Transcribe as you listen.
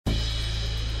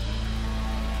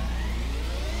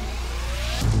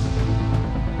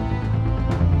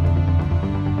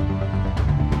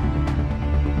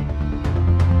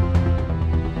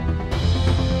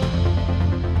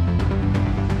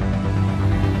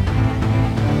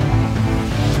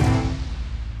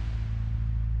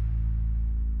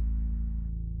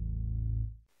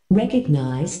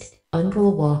Recognized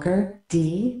Uncle Walker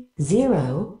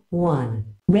D01.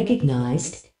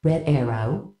 Recognized Red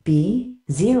Arrow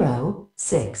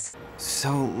B06.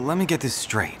 So, let me get this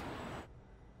straight.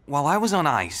 While I was on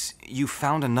ice, you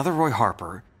found another Roy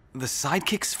Harper, the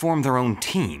sidekicks formed their own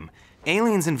team,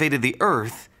 aliens invaded the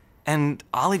Earth, and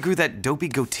Ollie grew that dopey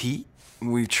goatee?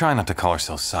 We try not to call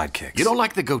ourselves sidekicks. You don't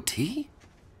like the goatee?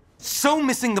 So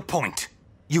missing the point.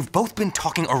 You've both been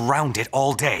talking around it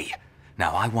all day.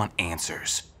 Now I want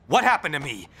answers. What happened to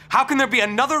me? How can there be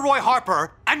another Roy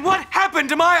Harper? And what happened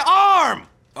to my arm?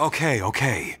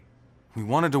 Okay. We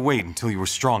wanted to wait until you were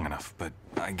strong enough, but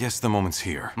I guess the moment's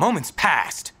here. Moment's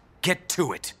past. Get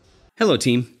to it. Hello,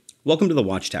 team. Welcome to the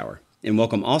Watchtower, and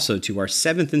welcome also to our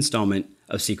 7th installment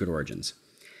of Secret Origins.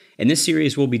 In this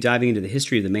series, we'll be diving into the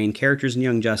history of the main characters in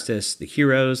Young Justice, the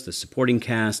heroes, the supporting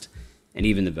cast, and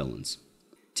even the villains.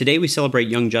 Today, we celebrate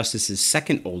Young Justice's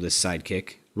second oldest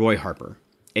sidekick, Roy Harper,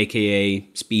 aka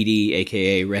Speedy,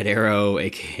 aka Red Arrow,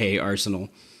 aka Arsenal.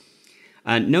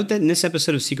 Note that in this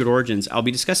episode of Secret Origins, I'll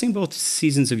be discussing both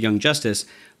seasons of Young Justice,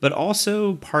 but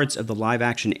also parts of the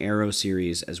live-action Arrow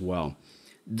series as well.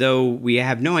 Though we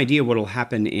have no idea what will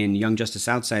happen in Young Justice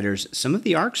Outsiders, some of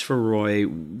the arcs for Roy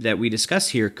that we discuss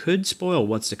here could spoil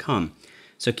what's to come,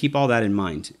 so keep all that in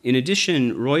mind. In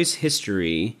addition, Roy's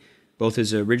history, both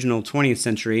his original 20th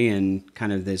century and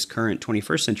kind of this current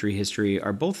 21st century history,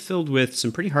 are both filled with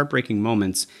some pretty heartbreaking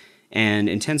moments and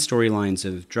intense storylines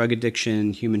of drug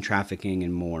addiction, human trafficking,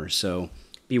 and more, so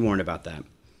be warned about that.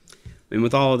 And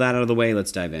with all of that out of the way,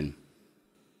 let's dive in.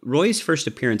 Roy's first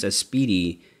appearance as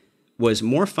Speedy was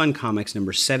More Fun Comics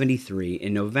number 73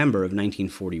 in November of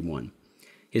 1941.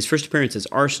 His first appearance as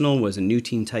Arsenal was in New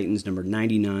Teen Titans number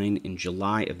 99 in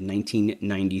July of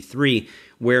 1993,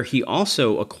 where he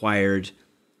also acquired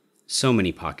so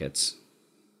many pockets.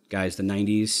 Guys, the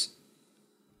 90s,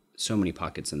 so many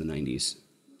pockets in the 90s.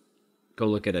 Go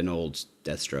look at an old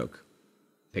Deathstroke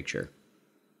picture.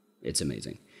 It's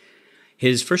amazing.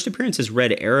 His first appearance as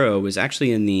Red Arrow was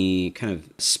actually in the kind of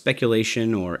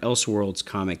speculation or Elseworlds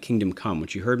comic Kingdom Come,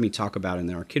 which you heard me talk about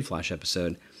in our Kid Flash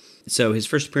episode. So his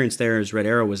first appearance there as Red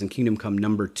Arrow was in Kingdom Come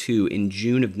number 2 in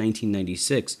June of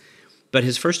 1996. But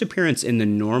his first appearance in the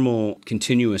normal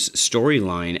continuous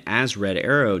storyline as Red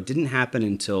Arrow didn't happen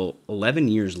until 11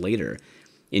 years later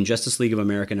in Justice League of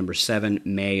America number 7,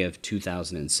 May of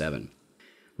 2007.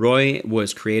 Roy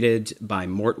was created by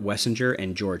Mort Wessinger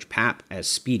and George Papp as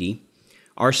Speedy.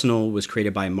 Arsenal was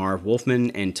created by Marv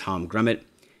Wolfman and Tom Grummett,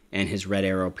 and his Red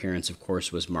Arrow appearance, of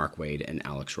course, was Mark Waid and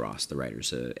Alex Ross, the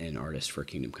writers and artists for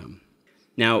Kingdom Come.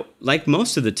 Now, like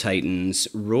most of the Titans,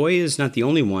 Roy is not the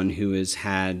only one who has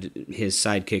had his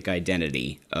sidekick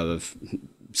identity of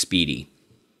Speedy,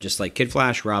 just like Kid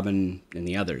Flash, Robin, and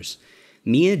the others.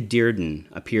 Mia Dearden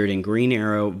appeared in Green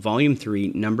Arrow Volume 3,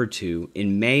 Number 2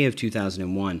 in May of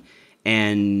 2001,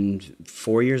 and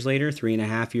 4 years later,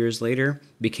 3.5 years later,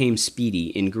 became Speedy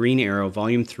in Green Arrow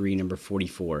Volume 3, Number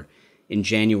 44 in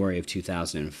January of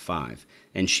 2005,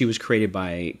 and she was created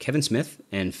by Kevin Smith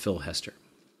and Phil Hester.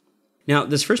 Now,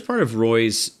 this first part of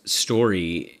Roy's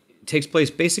story takes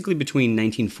place basically between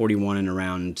 1941 and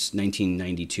around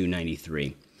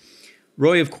 1992-93.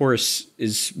 Roy, of course,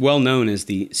 is well known as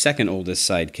the second oldest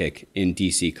sidekick in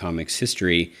DC Comics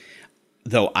history,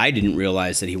 though I didn't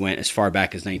realize that he went as far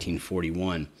back as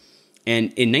 1941. And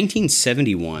in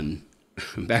 1971,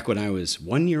 back when I was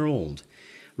 1 year old,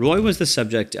 Roy was the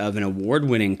subject of an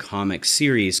award-winning comic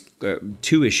series,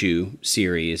 2-issue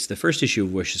series, the first issue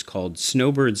of which is called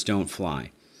Snowbirds Don't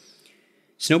Fly.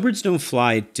 Snowbirds Don't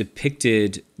Fly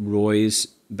depicted Roy's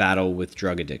battle with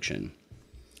drug addiction.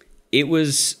 It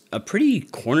was a pretty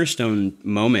cornerstone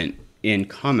moment in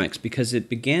comics because it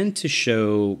began to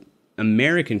show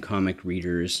American comic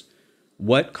readers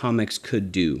what comics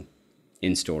could do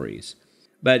in stories.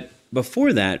 But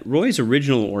before that, Roy's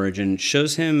original origin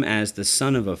shows him as the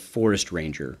son of a forest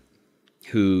ranger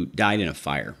who died in a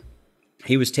fire.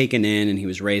 He was taken in and he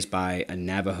was raised by a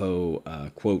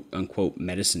Navajo quote-unquote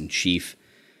medicine chief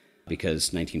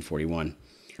because 1941,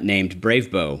 named Brave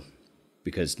Bow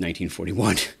because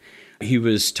 1941. He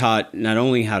was taught not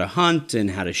only how to hunt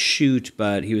and how to shoot,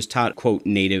 but he was taught, quote,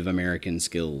 Native American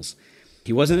skills.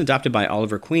 He wasn't adopted by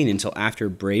Oliver Queen until after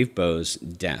Brave Bow's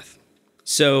death.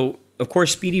 So, of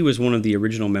course, Speedy was one of the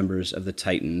original members of the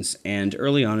Titans, and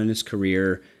early on in his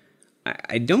career,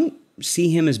 I don't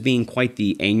see him as being quite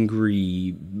the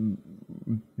angry,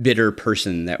 bitter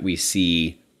person that we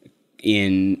see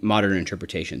in modern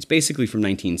interpretations, basically from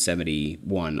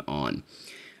 1971 on.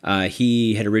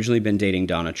 He had originally been dating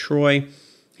Donna Troy,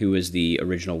 who was the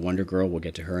original Wonder Girl. We'll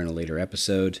get to her in a later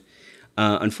episode.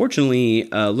 Unfortunately,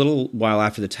 a little while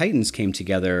after the Titans came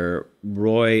together,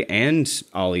 Roy and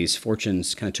Ollie's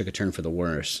fortunes kind of took a turn for the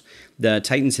worse. The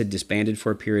Titans had disbanded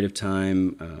for a period of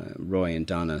time. Roy and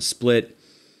Donna split.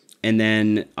 And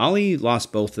then Ollie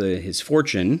lost both his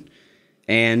fortune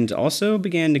and also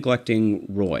began neglecting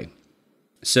Roy.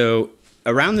 So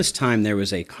around this time, there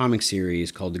was a comic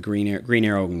series called the Green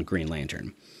Arrow and Green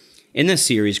Lantern. In this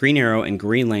series, Green Arrow and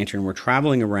Green Lantern were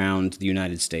traveling around the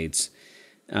United States.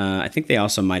 I think they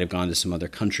also might have gone to some other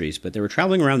countries, but they were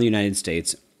traveling around the United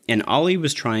States, and Ollie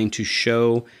was trying to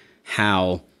show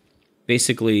how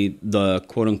basically the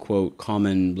quote-unquote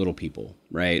common little people,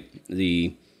 right?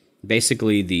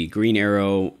 Basically the Green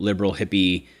Arrow liberal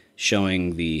hippie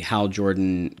showing the Hal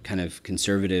Jordan kind of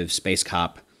conservative space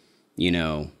cop,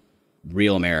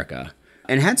 real America.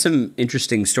 And had some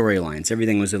interesting storylines.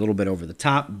 Everything was a little bit over the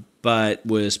top, but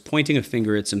was pointing a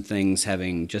finger at some things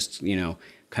having just,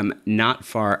 come not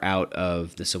far out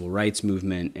of the civil rights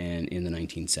movement and in the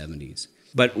 1970s.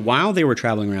 But while they were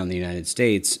traveling around the United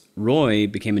States, Roy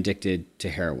became addicted to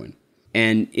heroin.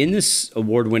 And in this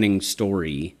award-winning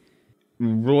story,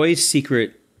 Roy's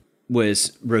secret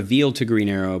was revealed to Green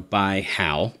Arrow by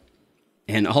Hal,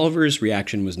 and Oliver's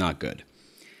reaction was not good.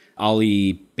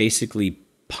 Ollie basically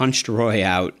punched Roy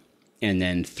out and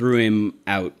then threw him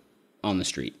out on the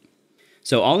street.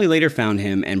 So Ollie later found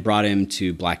him and brought him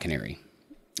to Black Canary.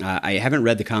 I haven't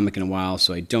read the comic in a while,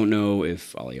 so I don't know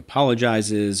if Ollie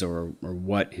apologizes or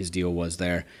what his deal was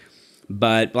there.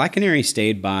 But Black Canary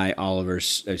stayed by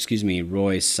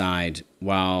Roy's side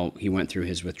while he went through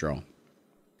his withdrawal.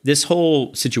 This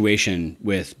whole situation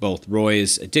with both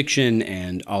Roy's addiction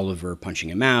and Oliver punching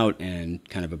him out and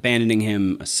kind of abandoning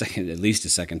him at least a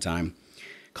second time,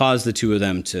 caused the two of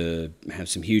them to have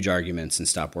some huge arguments and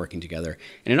stop working together.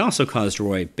 And it also caused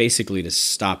Roy basically to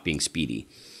stop being Speedy.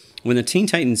 When the Teen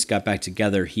Titans got back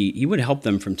together, he would help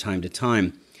them from time to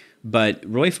time, but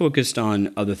Roy focused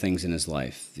on other things in his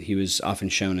life. He was often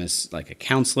shown as like a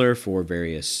counselor for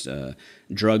various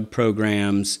drug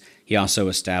programs. He also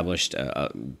established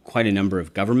quite a number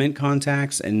of government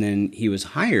contacts, and then he was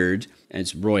hired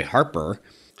as Roy Harper,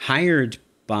 hired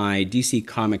by DC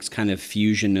Comics' kind of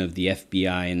fusion of the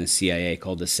FBI and the CIA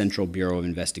called the Central Bureau of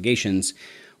Investigations,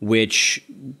 which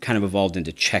kind of evolved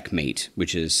into Checkmate,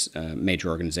 which is a major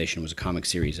organization, was a comic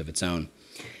series of its own.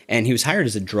 And he was hired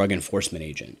as a drug enforcement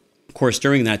agent. Of course,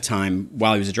 during that time,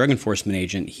 while he was a drug enforcement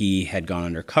agent, he had gone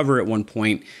undercover at one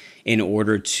point in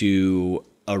order to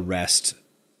arrest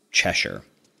Cheshire,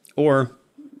 or,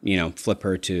 flip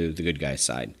her to the good guy's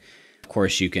side. Of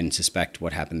course, you can suspect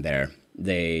what happened there.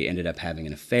 They ended up having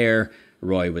an affair.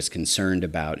 Roy was concerned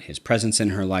about his presence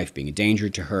in her life being a danger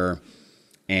to her,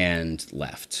 and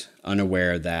left,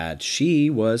 unaware that she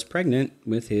was pregnant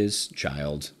with his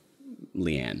child,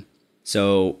 Leanne.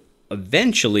 So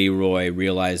eventually Roy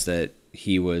realized that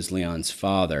he was Leon's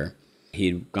father.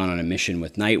 He'd gone on a mission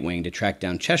with Nightwing to track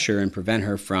down Cheshire and prevent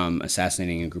her from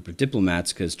assassinating a group of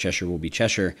diplomats, because Cheshire will be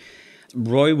Cheshire.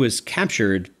 Roy was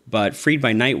captured, but freed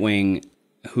by Nightwing,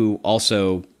 who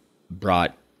also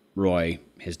brought Roy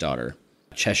his daughter.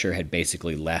 Cheshire had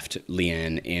basically left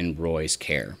Leanne in Roy's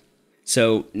care.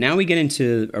 So now we get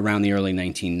into around the early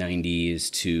 1990s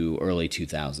to early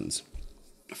 2000s.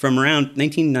 From around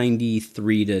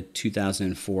 1993 to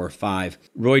 2004-05,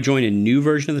 Roy joined a new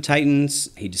version of the Titans.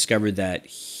 He discovered that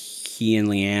he and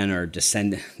Leanne are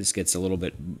descendants. This gets a little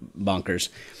bit bonkers.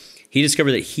 He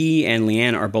discovered that he and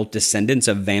Leanne are both descendants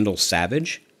of Vandal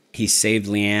Savage. He saved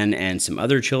Leanne and some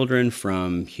other children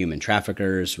from human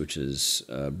traffickers, which is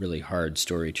a really hard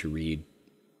story to read,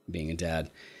 being a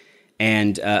dad,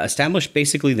 and established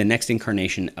basically the next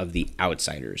incarnation of the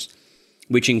Outsiders,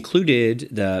 which included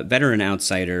the veteran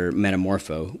outsider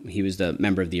Metamorpho. He was the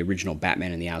member of the original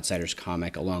Batman and the Outsiders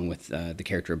comic, along with the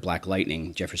character of Black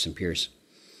Lightning, Jefferson Pierce.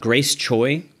 Grace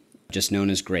Choi, just known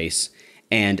as Grace,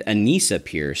 and Anissa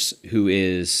Pierce, who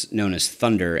is known as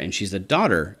Thunder, and she's the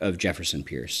daughter of Jefferson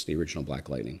Pierce, the original Black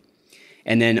Lightning.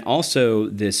 And then also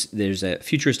there's a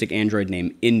futuristic android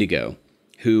named Indigo,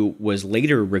 who was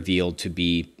later revealed to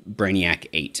be Brainiac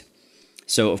 8.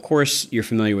 So, of course, you're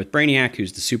familiar with Brainiac,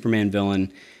 who's the Superman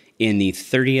villain. In the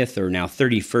 30th or now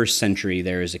 31st century,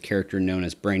 there is a character known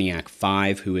as Brainiac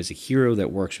 5, who is a hero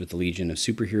that works with the Legion of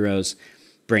Superheroes.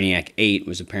 Brainiac 8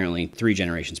 was apparently 3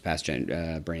 generations past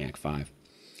Brainiac 5.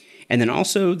 And then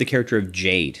also the character of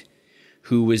Jade,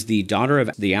 who was the daughter of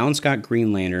the Alan Scott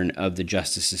Green Lantern of the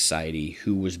Justice Society,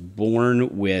 who was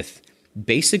born with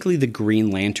basically the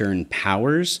Green Lantern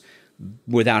powers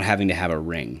without having to have a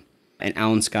ring. And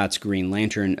Alan Scott's Green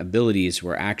Lantern abilities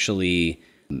were actually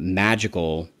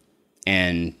magical,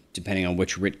 and depending on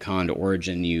which retconned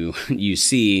origin you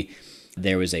see,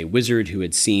 There was a wizard who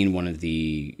had seen one of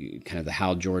the kind of the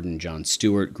Hal Jordan, John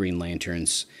Stewart Green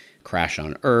Lanterns crash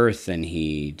on Earth, and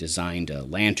he designed a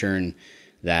lantern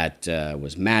that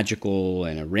was magical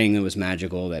and a ring that was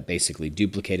magical that basically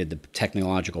duplicated the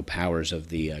technological powers of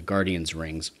the Guardians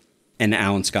rings. And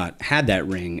Alan Scott had that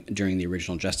ring during the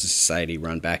original Justice Society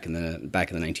run back in the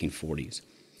 1940s.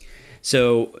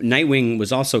 So Nightwing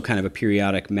was also kind of a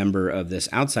periodic member of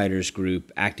this Outsiders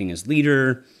group, acting as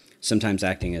leader, sometimes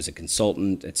acting as a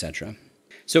consultant, etc.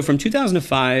 So from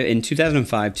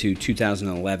 2005 to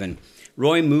 2011,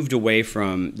 Roy moved away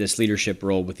from this leadership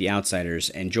role with the Outsiders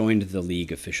and joined the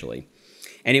League officially.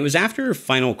 And it was after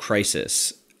Final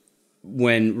Crisis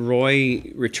when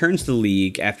Roy returns to the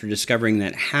League after discovering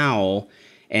that Hal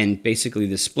and basically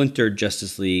the splintered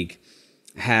Justice League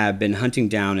have been hunting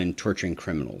down and torturing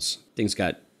criminals. Things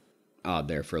got odd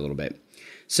there for a little bit.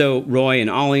 So Roy and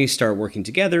Ollie start working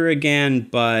together again,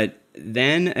 but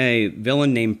then a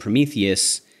villain named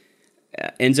Prometheus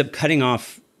ends up cutting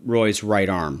off Roy's right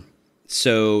arm.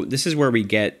 So this is where we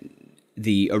get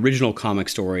the original comic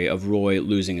story of Roy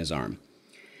losing his arm.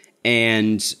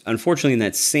 And unfortunately, in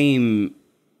that same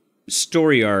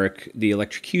story arc, the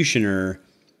Electrocutioner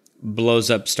blows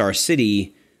up Star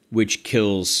City, which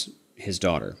kills his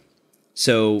daughter.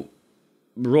 So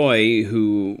Roy,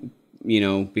 who,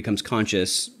 becomes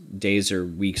conscious days or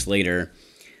weeks later,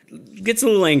 gets a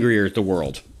little angrier at the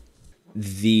world.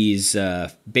 These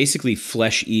basically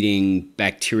flesh-eating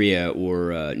bacteria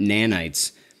or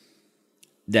nanites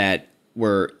that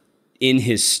were in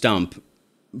his stump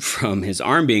from his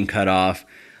arm being cut off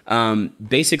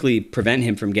basically prevent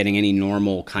him from getting any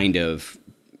normal kind of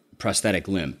prosthetic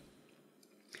limb.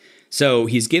 So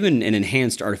he's given an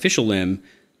enhanced artificial limb,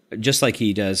 just like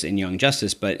he does in Young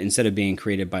Justice, but instead of being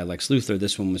created by Lex Luthor,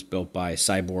 this one was built by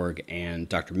Cyborg and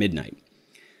Dr. Midnight,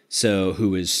 so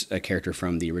who is a character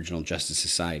from the original Justice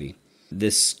Society.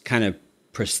 This kind of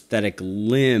prosthetic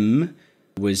limb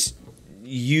was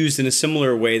used in a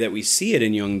similar way that we see it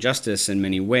in Young Justice in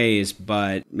many ways,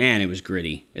 but man, it was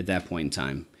gritty at that point in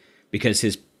time because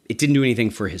it didn't do anything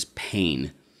for his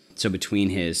pain. So between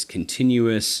his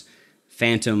continuous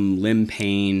phantom limb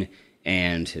pain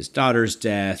and his daughter's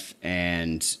death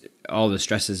and all the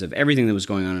stresses of everything that was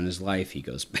going on in his life, he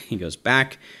goes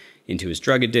back into his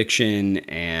drug addiction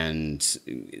and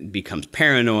becomes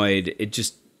paranoid.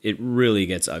 It really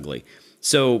gets ugly.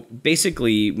 So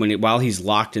basically, while he's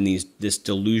locked in this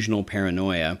delusional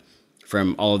paranoia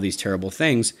from all of these terrible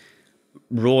things,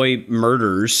 Roy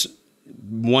murders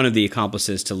one of the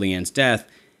accomplices to Leanne's death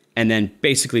and then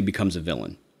basically becomes a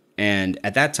villain. And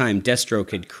at that time,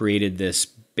 Deathstroke had created this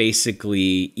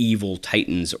basically evil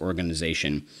Titans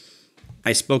organization.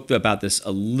 I spoke about this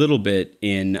a little bit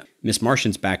in Miss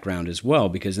Martian's background as well,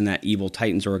 because in that evil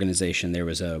Titans organization, there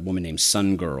was a woman named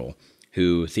Sun Girl,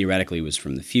 who theoretically was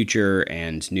from the future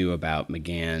and knew about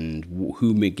McGann,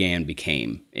 who McGann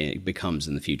becomes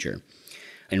in the future.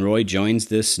 And Roy joins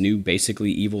this new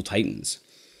basically evil Titans.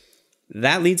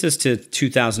 That leads us to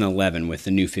 2011 with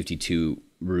the New 52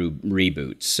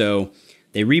 reboot. So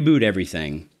they reboot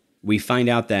everything. We find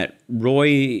out that Roy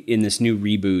in this new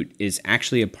reboot is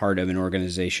actually a part of an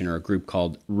organization or a group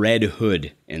called Red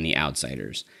Hood and the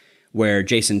Outsiders, where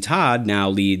Jason Todd now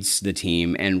leads the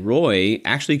team, and Roy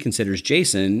actually considers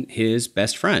Jason his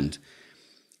best friend.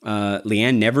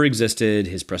 Leanne never existed.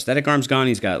 His prosthetic arm's gone.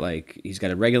 He's got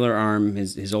a regular arm,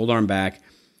 his old arm back.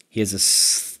 He has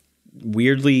a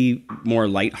weirdly more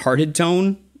lighthearted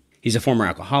tone. He's a former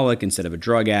alcoholic instead of a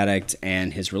drug addict,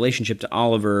 and his relationship to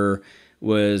Oliver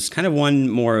was kind of one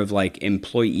more of like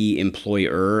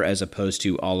employee-employer as opposed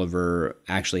to Oliver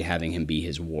actually having him be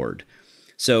his ward.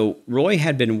 So Roy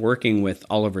had been working with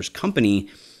Oliver's company,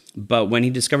 but when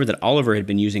he discovered that Oliver had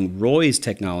been using Roy's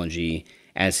technology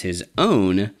as his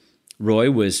own, Roy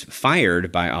was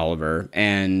fired by Oliver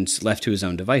and left to his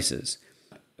own devices.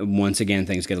 Once again,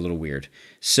 things get a little weird.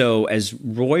 So as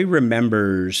Roy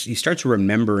he starts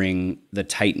remembering the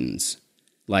Titans,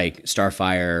 like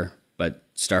Starfire, but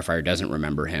Starfire doesn't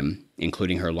remember him,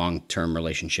 including her long-term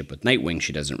relationship with Nightwing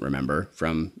she doesn't remember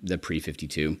from the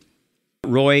pre-52.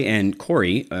 Roy and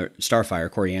Corey, Starfire,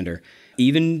 Coriander,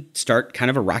 even start kind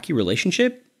of a rocky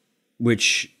relationship,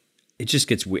 which it just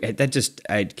gets weird.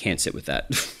 I can't sit with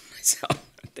that myself.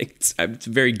 I think it's a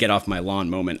very get off my lawn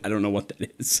moment. I don't know what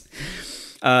that is.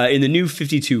 In the New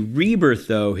 52 Rebirth,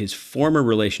 though, his former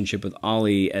relationship with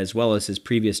Ollie, as well as his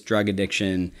previous drug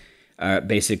addiction,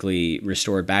 basically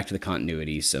restored back to the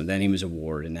continuity. So then he was a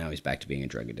ward, and now he's back to being a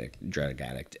drug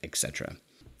addict, etc.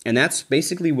 And that's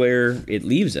basically where it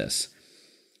leaves us.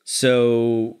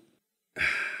 So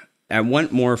I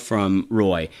want more from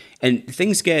Roy. And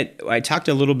I talked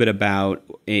a little bit about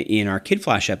in our Kid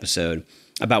Flash episode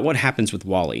about what happens with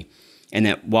Wally, and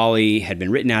that Wally had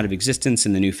been written out of existence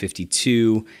in the New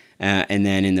 52, and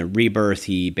then in the Rebirth,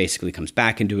 he basically comes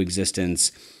back into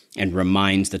existence and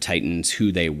reminds the Titans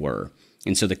who they were.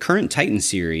 And so the current Titan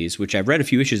series, which I've read a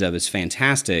few issues of, is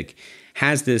fantastic,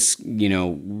 has this,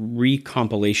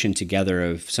 recompilation together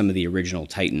of some of the original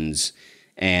Titans,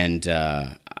 and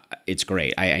it's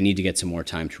great. I need to get some more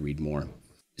time to read more.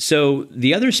 So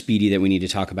the other Speedy that we need to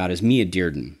talk about is Mia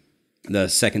Dearden, the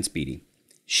second Speedy.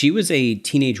 She was a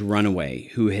teenage runaway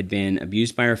who had been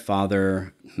abused by her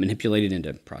father, manipulated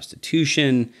into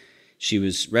prostitution. She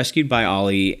was rescued by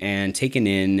Ollie and taken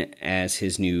in as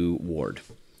his new ward.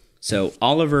 So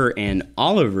Oliver and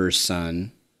Oliver's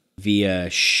son, via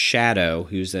Shadow,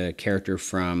 who's a character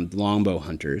from Longbow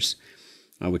Hunters,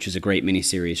 which is a great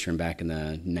miniseries from back in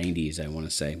the 90s, I want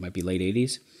to say. Might be late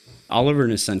 80s. Oliver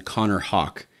and his son, Connor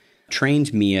Hawk,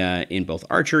 trained Mia in both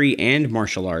archery and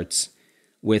martial arts,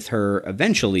 with her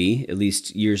eventually, at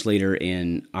least years later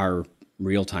in our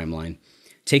real timeline,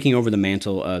 taking over the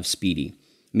mantle of Speedy.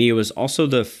 Mia was also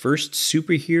the first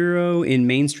superhero in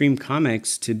mainstream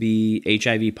comics to be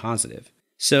HIV positive.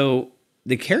 So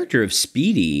the character of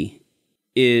Speedy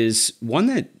is one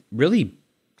that really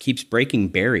keeps breaking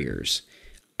barriers.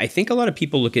 I think a lot of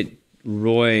people look at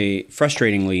Roy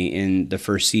frustratingly in the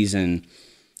first season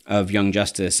of Young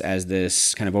Justice as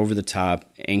this kind of over-the-top,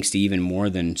 angsty, even more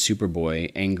than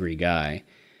Superboy, angry guy.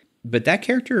 But that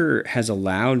character has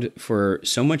allowed for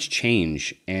so much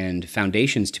change and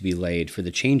foundations to be laid for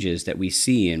the changes that we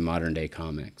see in modern-day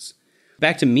comics.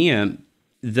 Back to Mia,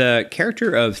 the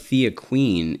character of Thea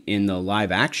Queen in the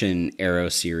live-action Arrow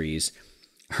series,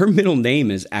 her middle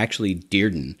name is actually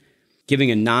Dearden,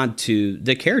 giving a nod to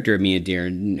the character of Mia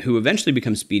Dearden, who eventually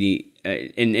becomes Speedy,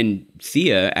 and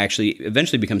Thea actually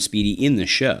eventually becomes Speedy in the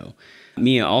show.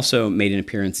 Mia also made an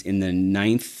appearance in the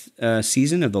 9th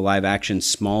season of the live-action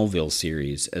Smallville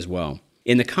series as well.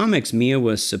 In the comics, Mia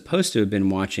was supposed to have been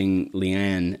watching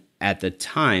Leanne at the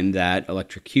time that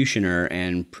Electrocutioner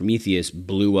and Prometheus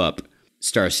blew up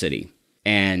Star City.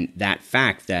 And that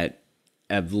fact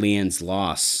of Leanne's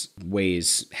loss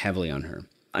weighs heavily on her.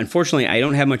 Unfortunately, I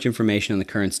don't have much information on the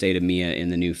current state of Mia in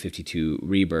the New 52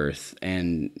 Rebirth,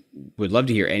 and would love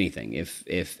to hear anything.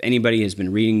 If anybody has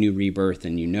been reading New Rebirth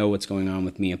and you know what's going on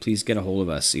with Mia, please get a hold of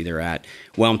us either at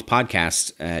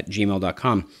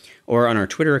whelmedpodcast@gmail.com or on our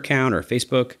Twitter account or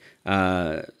Facebook,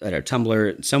 at our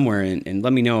Tumblr, somewhere, and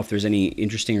let me know if there's any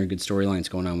interesting or good storylines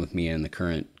going on with Mia in the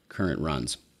current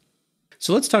runs.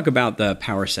 So let's talk about the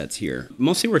power sets here.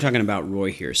 Mostly we're talking about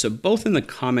Roy here. So both in the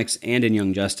comics and in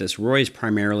Young Justice, Roy is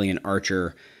primarily an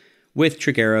archer with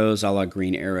trick arrows a la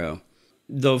Green Arrow.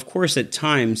 Though, of course, at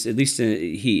times, at least with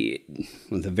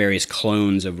the various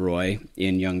clones of Roy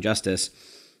in Young Justice,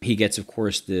 he gets, of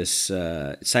course, this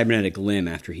cybernetic limb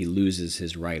after he loses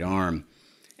his right arm.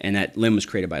 And that limb was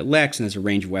created by Lex and has a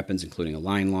range of weapons, including a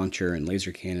line launcher and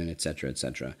laser cannon, etc.,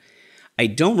 etc. I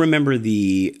don't remember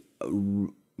the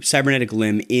cybernetic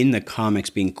limb in the comics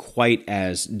being quite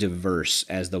as diverse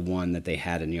as the one that they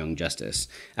had in Young Justice.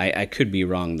 I could be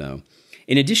wrong, though.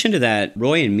 In addition to that,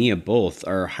 Roy and Mia both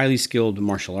are highly skilled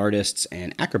martial artists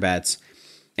and acrobats,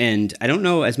 and I don't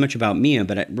know as much about Mia,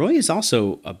 but Roy is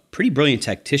also a pretty brilliant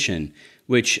tactician,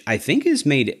 which I think is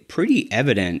made pretty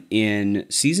evident in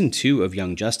Season 2 of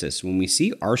Young Justice when we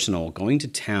see Arsenal going to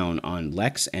town on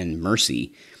Lex and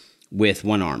Mercy with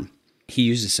one arm. He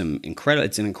uses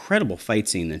it's an incredible fight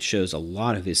scene that shows a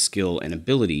lot of his skill and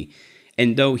ability.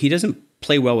 And though he doesn't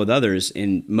play well with others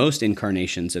in most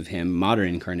incarnations of him, modern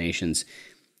incarnations,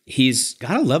 he's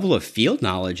got a level of field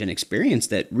knowledge and experience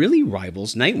that really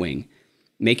rivals Nightwing,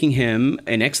 making him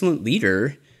an excellent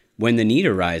leader when the need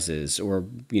arises or,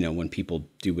 when people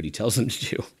do what he tells them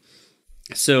to do.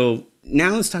 So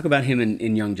now let's talk about him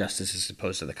in Young Justice as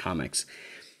opposed to the comics.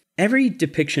 Every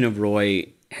depiction of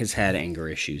Roy has had anger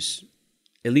issues,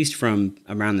 at least from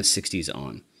around the 60s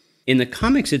on. In the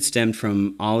comics, it stemmed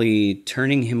from Ollie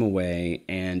turning him away,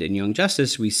 and in Young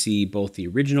Justice, we see both the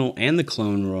original and the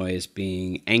clone Roy as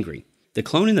being angry. The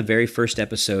clone in the very first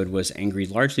episode was angry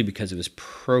largely because of his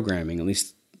programming, at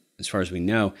least as far as we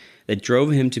know, that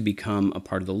drove him to become a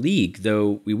part of the League,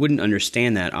 though we wouldn't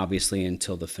understand that, obviously,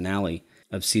 until the finale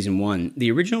of Season 1. The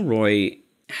original Roy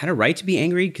had a right to be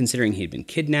angry, considering he had been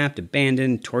kidnapped,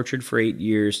 abandoned, tortured for 8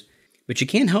 years, but you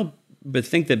can't help but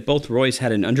think that both Roys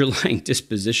had an underlying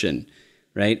disposition,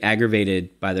 right,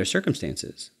 aggravated by their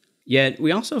circumstances. Yet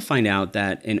we also find out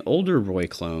that an older Roy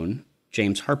clone,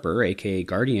 James Harper, aka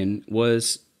Guardian,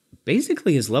 was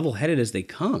basically as level-headed as they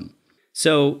come.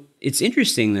 So it's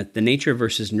interesting that the nature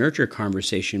versus nurture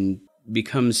conversation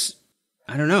becomes,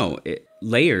 I don't know,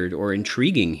 layered or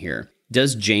intriguing here.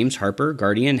 Does James Harper,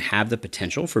 Guardian, have the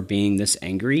potential for being this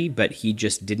angry, but he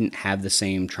just didn't have the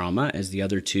same trauma as the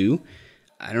other two?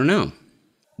 I don't know.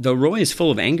 Though Roy is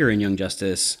full of anger in Young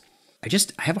Justice, I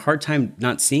have a hard time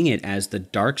not seeing it as the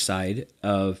dark side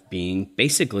of being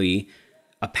basically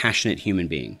a passionate human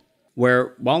being.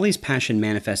 Where Wally's passion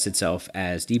manifests itself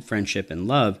as deep friendship and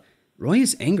love, Roy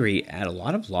is angry at a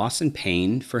lot of loss and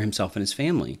pain for himself and his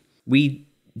family. We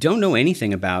don't know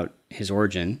anything about his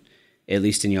origin, at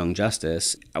least in Young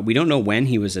Justice. We don't know when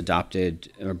he was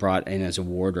adopted or brought in as a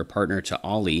ward or partner to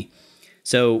Ollie.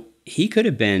 So he could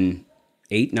have been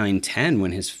 8, 9, 10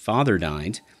 when his father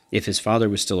died, if his father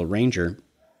was still a ranger.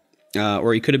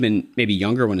 Or he could have been maybe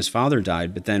younger when his father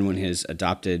died, but then when his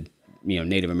adopted,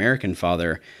 Native American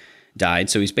father died.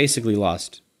 So he's basically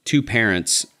lost 2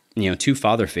 parents, 2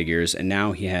 father figures, and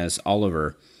now he has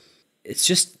Oliver. It's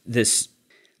just this,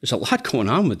 there's a lot going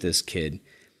on with this kid.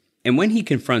 And when he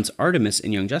confronts Artemis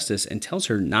in Young Justice and tells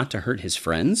her not to hurt his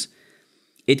friends,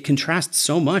 it contrasts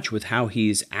so much with how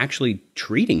he's actually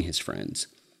treating his friends.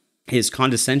 His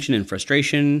condescension and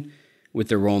frustration with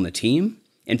their role in the team.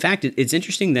 In fact, it's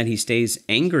interesting that he stays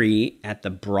angry at the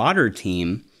broader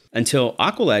team until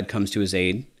Aqualad comes to his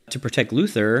aid to protect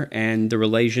Luther and the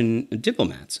Relasian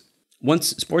diplomats.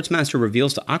 Once Sportsmaster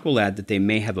reveals to Aqualad that they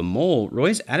may have a mole,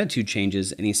 Roy's attitude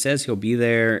changes and he says he'll be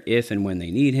there if and when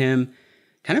they need him,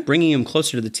 kind of bringing him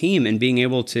closer to the team and being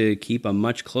able to keep a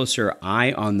much closer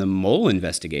eye on the mole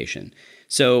investigation.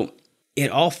 So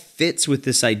it all fits with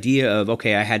this idea of,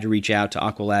 okay, I had to reach out to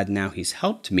Aqualad, now he's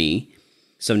helped me,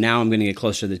 so now I'm going to get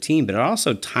closer to the team. But it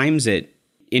also times it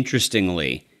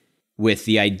interestingly with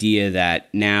the idea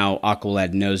that now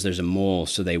Aqualad knows there's a mole,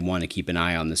 so they want to keep an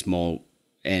eye on this mole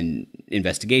and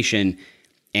investigation.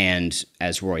 And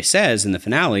as Roy says in the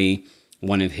finale,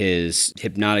 one of his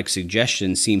hypnotic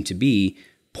suggestions seemed to be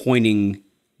pointing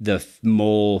the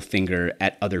mole finger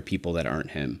at other people that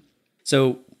aren't him.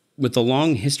 So with the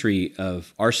long history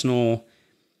of Arsenal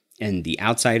and the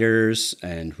Outsiders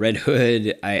and Red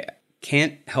Hood, I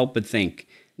can't help but think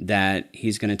that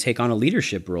he's going to take on a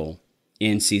leadership role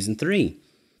in season 3,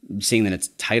 seeing that it's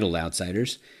titled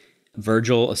Outsiders.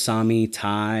 Virgil, Asami,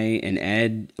 Ty, and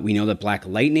Ed. We know that Black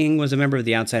Lightning was a member of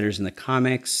the Outsiders in the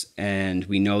comics, and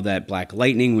we know that Black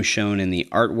Lightning was shown in the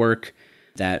artwork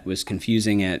that was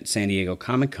confusing at San Diego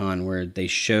Comic-Con, where they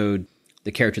showed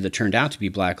the character that turned out to be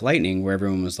Black Lightning, where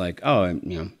everyone was like, oh,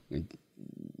 it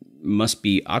must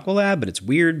be Aqualad, but it's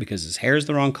weird because his hair is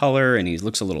the wrong color and he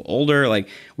looks a little older. Like,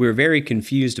 we were very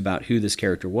confused about who this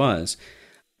character was.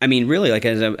 I mean, really, like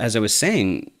as I was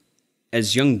saying,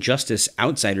 as Young Justice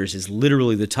Outsiders is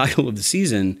literally the title of the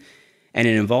season, and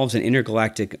it involves an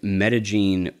intergalactic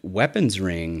metagene weapons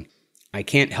ring, I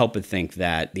can't help but think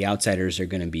that the Outsiders are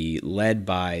going to be led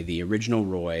by the original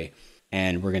Roy,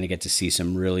 and we're going to get to see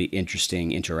some really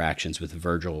interesting interactions with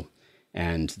Virgil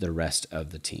and the rest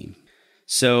of the team.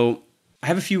 So I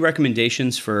have a few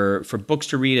recommendations for books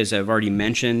to read, as I've already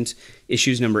mentioned.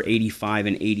 Issues number 85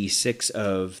 and 86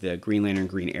 of the Green Lantern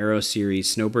Green Arrow series,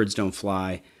 Snowbirds Don't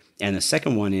Fly. And the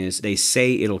second one is They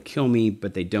Say It'll Kill Me,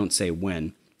 But They Don't Say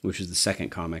When, which is the second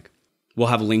comic. We'll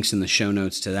have links in the show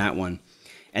notes to that one.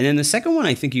 And then the second one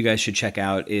I think you guys should check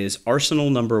out is Arsenal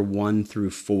number 1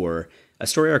 through 4, a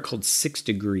story arc called 6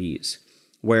 Degrees,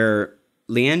 where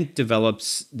Leanne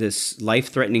develops this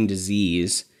life-threatening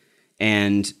disease,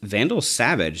 and Vandal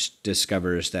Savage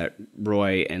discovers that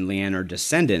Roy and Leanne are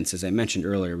descendants, as I mentioned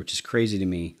earlier, which is crazy to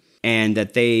me, and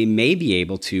that they may be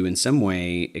able to, in some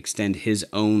way, extend his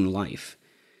own life.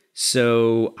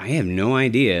 So I have no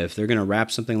idea if they're going to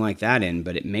wrap something like that in,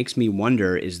 but it makes me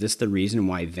wonder, is this the reason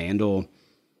why Vandal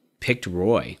picked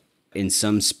Roy in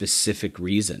some specific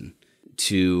reason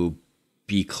to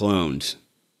be cloned?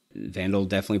 Vandal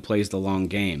definitely plays the long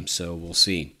game, so we'll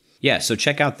see. Yeah, so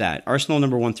check out that. Arsenal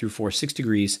number 1 through 4, 6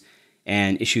 Degrees,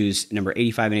 and issues number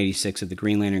 85 and 86 of the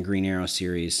Green Lantern Green Arrow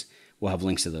series. We'll have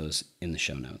links to those in the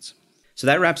show notes. So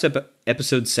that wraps up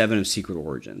episode 7 of Secret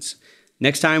Origins.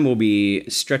 Next time, we'll be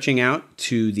stretching out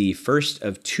to the first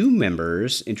of 2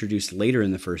 members introduced later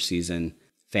in the first season,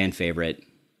 fan favorite,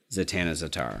 Zatanna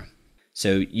Zatara.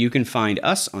 So you can find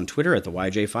us on Twitter at the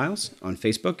YJ Files, on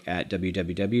Facebook at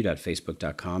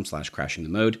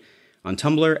www.facebook.com/crashingthemode, on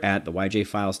Tumblr at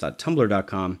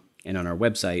theyjfiles.tumblr.com, and on our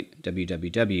website,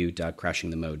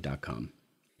 www.crashingthemode.com.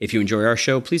 If you enjoy our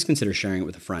show, please consider sharing it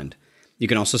with a friend. You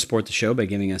can also support the show by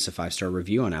giving us a 5-star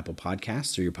review on Apple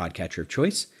Podcasts or your podcatcher of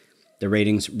choice. The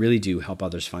ratings really do help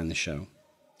others find the show.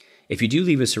 If you do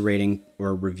leave us a rating or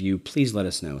a review, please let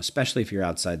us know, especially if you're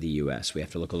outside the US. We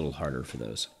have to look a little harder for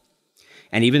those.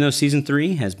 And even though Season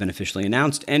 3 has been officially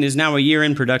announced and is now a year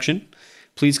in production,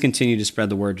 please continue to spread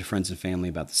the word to friends and family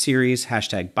about the series.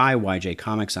 Hashtag buy YJ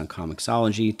Comics on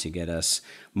Comixology to get us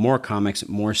more comics,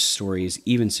 more stories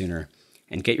even sooner,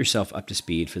 and get yourself up to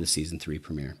speed for the Season 3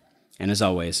 premiere. And as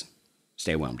always,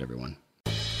 stay whelmed, everyone.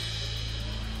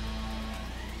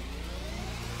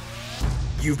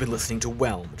 You've been listening to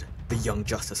Whelmed, the Young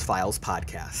Justice Files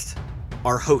podcast.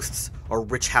 Our hosts are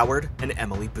Rich Howard and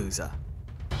Emily Booza.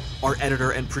 Our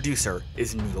editor and producer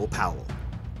is Neil Powell.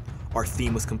 Our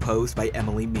theme was composed by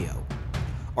Emily Mio.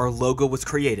 Our logo was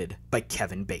created by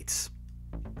Kevin Bates.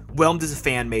 Whelmed is a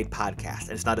fan-made podcast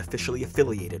and is not officially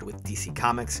affiliated with DC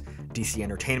Comics, DC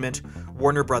Entertainment,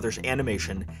 Warner Brothers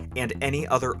Animation, and any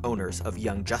other owners of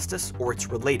Young Justice or its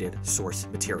related source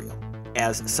material.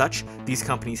 As such, these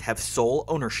companies have sole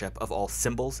ownership of all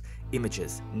symbols,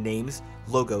 images, names,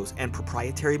 logos, and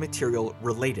proprietary material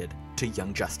related to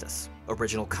Young Justice.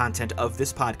 Original content of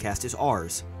this podcast is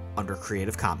ours under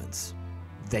Creative Commons.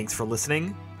 Thanks for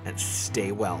listening, and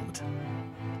stay whelmed.